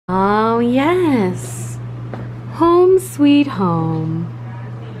Oh, yes. Home sweet home.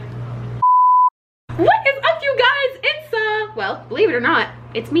 What is up, you guys? It's, well, believe it or not,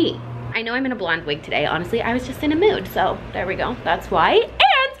 it's me. I know I'm in a blonde wig today. Honestly, I was just in a mood, so there we go. That's why.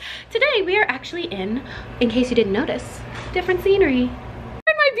 And today we are actually in case you didn't notice, different scenery. In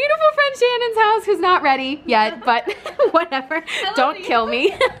my beautiful friend Shannon's house, who's not ready yet, but whatever. Don't kill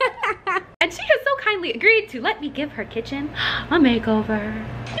me. And she has so kindly agreed to let me give her kitchen a makeover.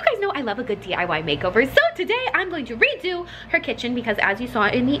 You guys know I love a good DIY makeover, so today I'm going to redo her kitchen because as you saw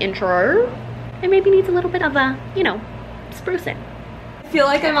in the intro, it maybe needs a little bit of a, you know, sprucing. I feel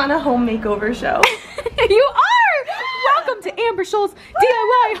like I'm on a home makeover show. You are! Welcome to Amber Scholl's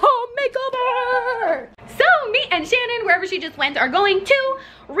DIY home makeover! So me and Shannon, wherever she just went, are going to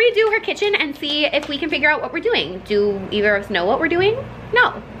redo her kitchen and see if we can figure out what we're doing. Do either of us know what we're doing?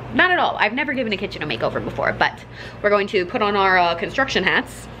 No, not at all. I've never given a kitchen a makeover before, but we're going to put on our construction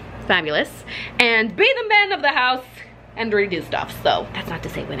hats, fabulous, and be the men of the house and redo stuff. So that's not to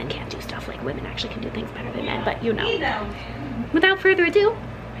say women can't do stuff. Like, women actually can do things better than men, but you know. Without further ado,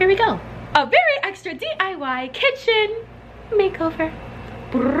 here we go. A very extra DIY kitchen makeover.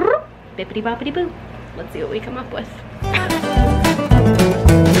 Brrr, bippity boppity boo. Let's see what we come up with.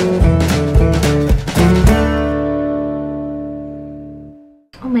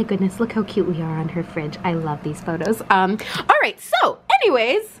 Oh my goodness, look how cute we are on her fridge. I love these photos. All right, so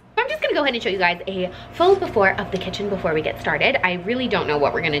anyways, I'm just gonna go ahead and show you guys a full before of the kitchen before we get started. I really don't know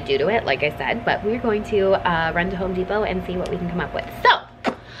what we're gonna do to it, like I said, but we're going to run to Home Depot and see what we can come up with. So,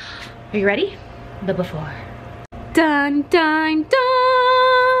 are you ready? The before. Dun, dun,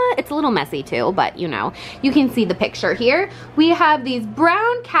 dun! It's a little messy too, but you know, you can see the picture here. We have these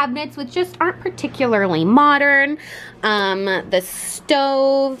brown cabinets which just aren't particularly modern. The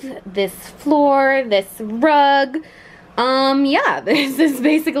stove, this floor, this rug. Yeah, this is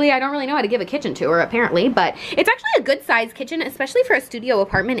basically, I don't really know how to give a kitchen tour apparently, but it's actually a good sized kitchen, especially for a studio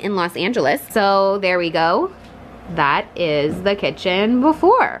apartment in Los Angeles. So there we go. That is the kitchen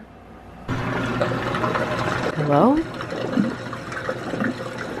before. Hello?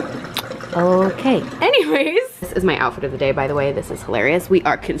 Okay. Anyways, this is my outfit of the day, by the way. This is hilarious. We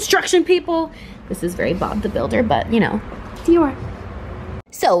are construction people. This is very Bob the Builder, but you know, Dior.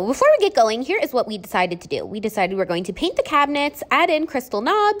 So before we get going, here is what we decided to do. We decided we're going to paint the cabinets, add in crystal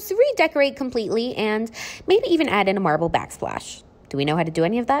knobs, redecorate completely, and maybe even add in a marble backsplash. Do we know how to do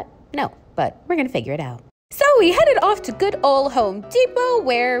any of that? No, but we're gonna figure it out. So we headed off to good old Home Depot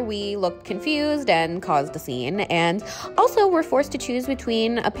where we looked confused and caused a scene, and also were forced to choose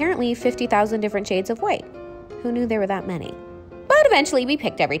between apparently 50,000 different shades of white. Who knew there were that many? But eventually we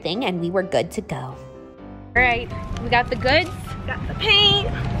picked everything and we were good to go. All right, we got the goods, got the paint.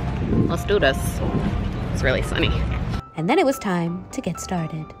 Let's do this. It's really sunny. And then it was time to get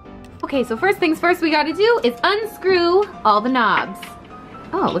started. Okay, so first things first we gotta do is unscrew all the knobs.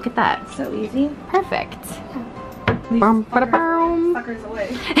 Oh, look at that. So easy. Perfect. Suckers away.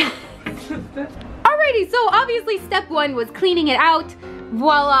 Alrighty, so obviously step one was cleaning it out.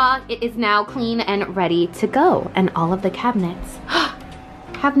 Voila, it is now clean and ready to go. And all of the cabinets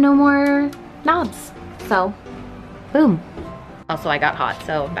have no more knobs. So, boom. Also, I got hot,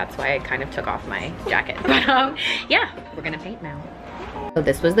 so that's why I kind of took off my jacket. But yeah, we're gonna paint now. So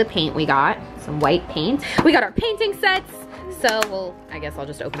this was the paint we got, some white paint. We got our painting sets. So, well, I guess I'll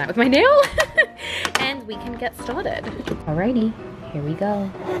just open that with my nail and we can get started. Alrighty, here we go.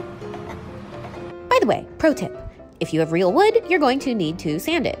 By the way, pro tip, if you have real wood, you're going to need to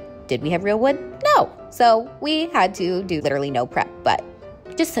sand it. Did we have real wood? No. So we had to do literally no prep, but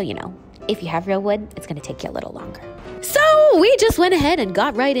just so you know, if you have real wood, it's gonna take you a little longer. So we just went ahead and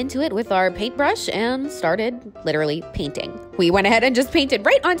got right into it with our paintbrush and started literally painting. We went ahead and just painted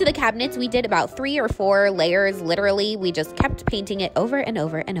right onto the cabinets. We did about 3 or 4 layers, literally. We just kept painting it over and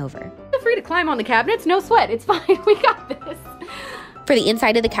over and over. Feel free to climb on the cabinets, no sweat, it's fine, we got this. For the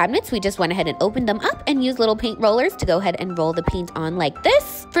inside of the cabinets, we just went ahead and opened them up and used little paint rollers to go ahead and roll the paint on like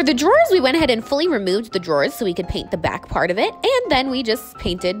this. For the drawers, we went ahead and fully removed the drawers so we could paint the back part of it, and then we just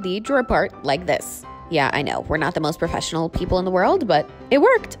painted the drawer part like this. Yeah, I know, we're not the most professional people in the world, but it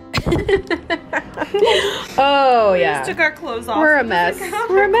worked. Oh, yeah. We just took our clothes off. We're a mess.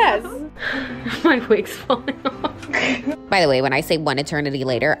 We're a mess. My wig's falling off. By the way, when I say 1 eternity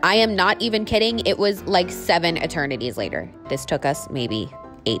later, I am not even kidding. It was like 7 eternities later. This took us maybe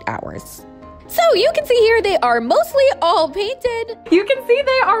 8 hours. So you can see here they are mostly all painted. You can see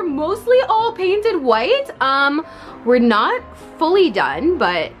they are mostly all painted white. We're not fully done,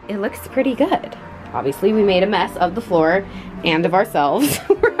 but it looks pretty good. Obviously, we made a mess of the floor and of ourselves.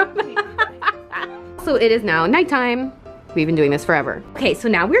 So it is now nighttime. We've been doing this forever. Okay, so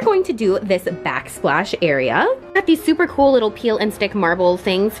now we're going to do this backsplash area. Got these super cool little peel and stick marble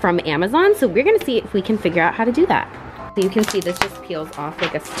things from Amazon, so we're gonna see if we can figure out how to do that. So you can see this just peels off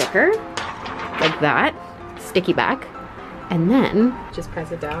like a sticker, like that, sticky back, and then just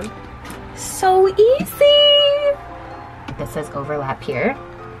press it down. So easy! This says overlap here.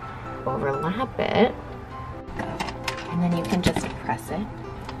 Overlap it, and then you can just press it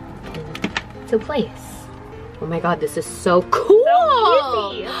into place. Oh my god, this is so cool!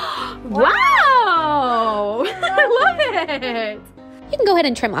 So easy. Wow! I love it! You can go ahead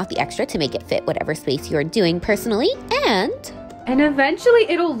and trim off the extra to make it fit whatever space you're doing personally, and eventually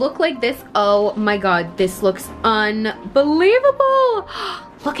it'll look like this. Oh my god, this looks unbelievable!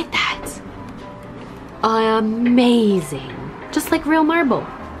 Look at that! Amazing! Just like real marble.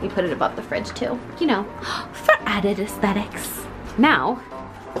 We put it above the fridge too, you know, for added aesthetics. Now,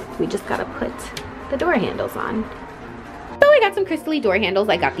 we just gotta put the door handles on. So I got some crystally door handles.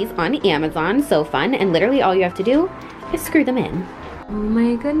 I got these on Amazon, so fun. And literally all you have to do is screw them in. Oh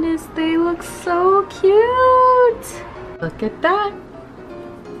my goodness, they look so cute. Look at that.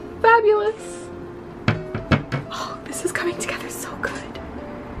 Fabulous. Oh, this is coming together so good.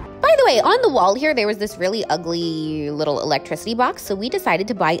 by the way, on the wall here, there was this really ugly little electricity box. So we decided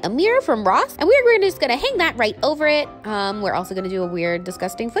to buy a mirror from Ross, and we're just gonna hang that right over it. We're also gonna do a weird,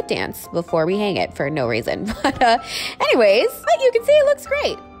 disgusting foot dance before we hang it for no reason. But anyways, like you can see, it looks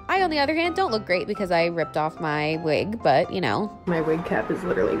great. I, on the other hand, don't look great because I ripped off my wig, but you know. My wig cap is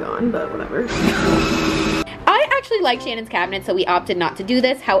literally gone, but whatever. I actually like Shannon's cabinet, so we opted not to do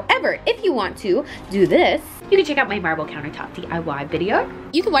this. However, if you want to do this, you can check out my marble countertop DIY video.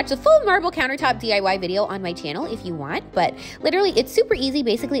 You can watch the full marble countertop DIY video on my channel if you want, but literally it's super easy.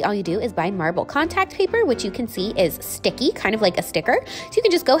 Basically, all you do is buy marble contact paper, which you can see is sticky, kind of like a sticker. So you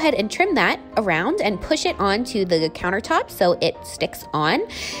can just go ahead and trim that around and push it onto the countertop so it sticks on.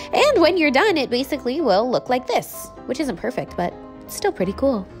 And when you're done, it basically will look like this, which isn't perfect, but it's still pretty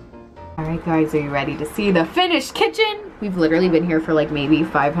cool. All right, guys, are you ready to see the finished kitchen? We've literally been here for like maybe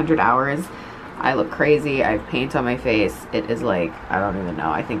 500 hours. I look crazy. I have paint on my face. It is like, I don't even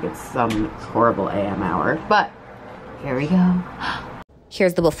know. I think it's some horrible AM hour, but here we go.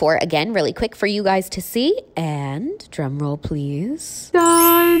 Here's the before again, really quick for you guys to see. And drum roll, please.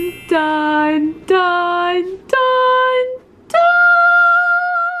 Dun, dun, dun, dun, dun.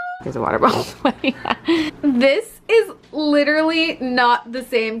 There's a water bottle. This is literally not the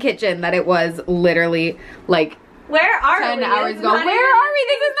same kitchen that it was literally like where are 10 hours ago. Where are we?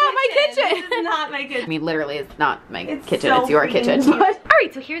 This is not my kitchen. This is not my kitchen. I mean, literally, it's not my kitchen. So it's your kitchen. cute. But, all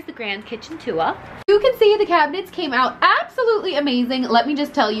right, so here's the grand kitchen tour. You can see the cabinets came out absolutely amazing. Let me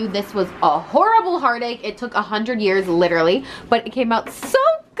just tell you, this was a horrible heartache. It took 100 years, literally, but it came out so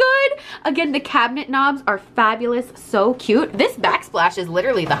good. Again, the cabinet knobs are fabulous, so cute. This backsplash is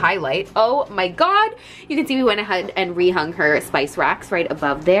literally the highlight. Oh my God. You can see we went ahead and rehung her spice racks right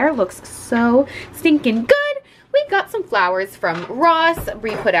above there. Looks so stinking good. We got some flowers from Ross.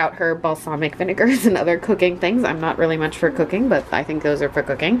 Brie put out her balsamic vinegars and other cooking things. I'm not really much for cooking, but I think those are for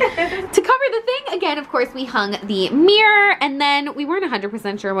cooking. To cover the thing, again, of course, we hung the mirror, and then we weren't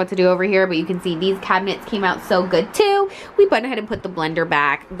 100% sure what to do over here, but you can see these cabinets came out so good too. We went ahead and put the blender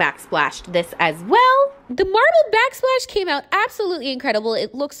backsplashed this as well. The marble backsplash came out absolutely incredible.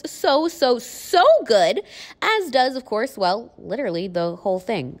 It looks so good, as does, of course, well, literally the whole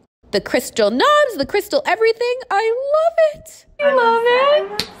thing. The crystal knobs, the crystal everything. I love it. I love it.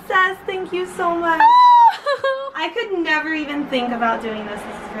 I'm obsessed. Thank you so much. I could never even think about doing this.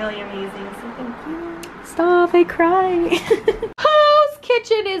 This is really amazing. So thank you. Stop, I cry. Whose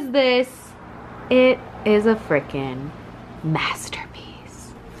kitchen is this? It is a frickin'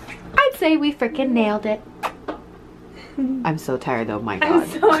 masterpiece. I'd say we frickin' nailed it. I'm so tired though, my God. I'm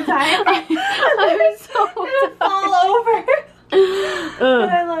so tired. I'm so tired. Fall over. But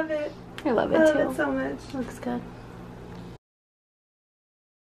I love it. I love it I too. love it so much. Looks good.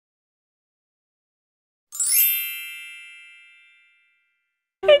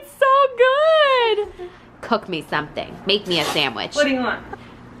 It's so good. Cook me something. Make me a sandwich. What do you want?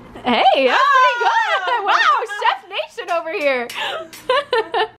 Hey, that's pretty good. Wow, Chef Nation over here.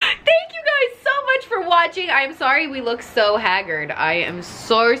 Thank you guys so much for watching. I'm sorry we look so haggard. I am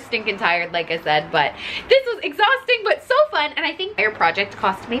so stinking tired, like I said, but this was exhausting, but so fun. And I think our project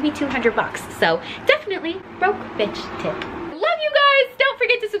cost maybe 200 bucks. So definitely broke bitch tip. Love you guys. Don't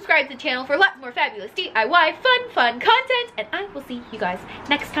forget to subscribe to the channel for lots more fabulous DIY fun content. And I will see you guys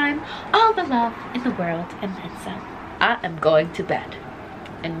next time. All the love in the world and then some. I am going to bed.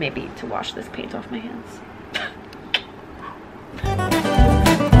 And maybe to wash this paint off my hands.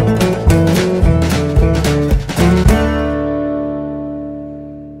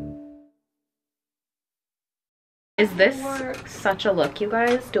 Is this such a look, you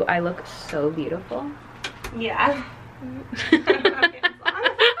guys? Do I look so beautiful? Yeah.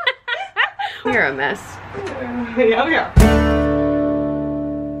 You're a mess. Yeah.